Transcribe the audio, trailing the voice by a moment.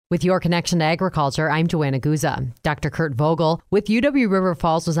With your connection to agriculture, I'm Joanna Guza. Dr. Kurt Vogel with UW River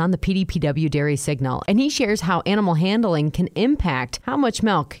Falls was on the PDPW Dairy Signal, and he shares how animal handling can impact how much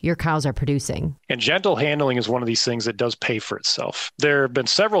milk your cows are producing. And gentle handling is one of these things that does pay for itself. There have been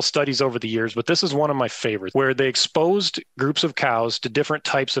several studies over the years, but this is one of my favorites, where they exposed groups of cows to different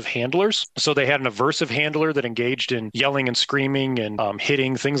types of handlers. So they had an aversive handler that engaged in yelling and screaming and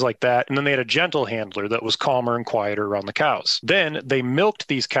hitting, things like that. And then they had a gentle handler that was calmer and quieter around the cows. Then they milked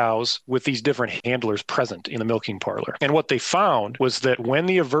these cows with these different handlers present in the milking parlor. And what they found was that when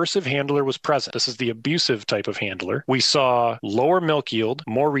the aversive handler was present, this is the abusive type of handler, we saw lower milk yield,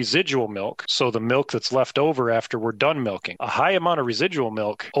 more residual milk, so the milk that's left over after we're done milking. A high amount of residual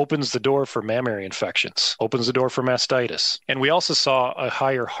milk opens the door for mammary infections, opens the door for mastitis. And we also saw a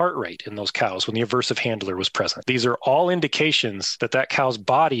higher heart rate in those cows when the aversive handler was present. These are all indications that that cow's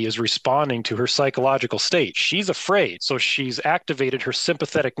body is responding to her psychological state. She's afraid, so she's activated her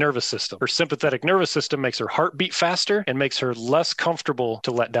sympathetic nervous system. Her sympathetic nervous system makes her heart beat faster and makes her less comfortable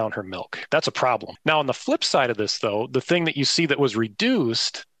to let down her milk. That's a problem. Now, on the flip side of this, though, the thing that you see that was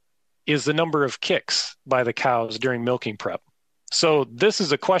reduced is the number of kicks by the cows during milking prep. So this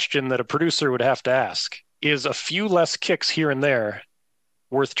is a question that a producer would have to ask. Is a few less kicks here and there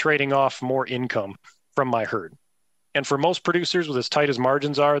worth trading off more income from my herd? And for most producers, with as tight as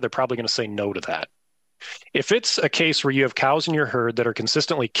margins are, they're probably going to say no to that. If it's a case where you have cows in your herd that are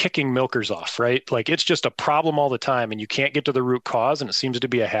consistently kicking milkers off, right? Like it's just a problem all the time and you can't get to the root cause and it seems to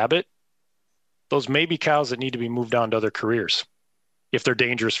be a habit, those may be cows that need to be moved on to other careers if they're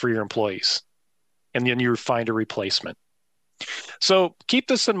dangerous for your employees. And then you find a replacement. So keep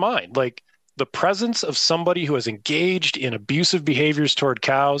this in mind. Like the presence of somebody who has engaged in abusive behaviors toward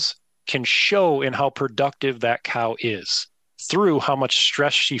cows can show in how productive that cow is, through how much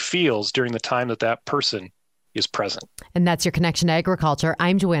stress she feels during the time that that person is present. And that's your connection to agriculture.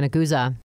 I'm Joanna Guza.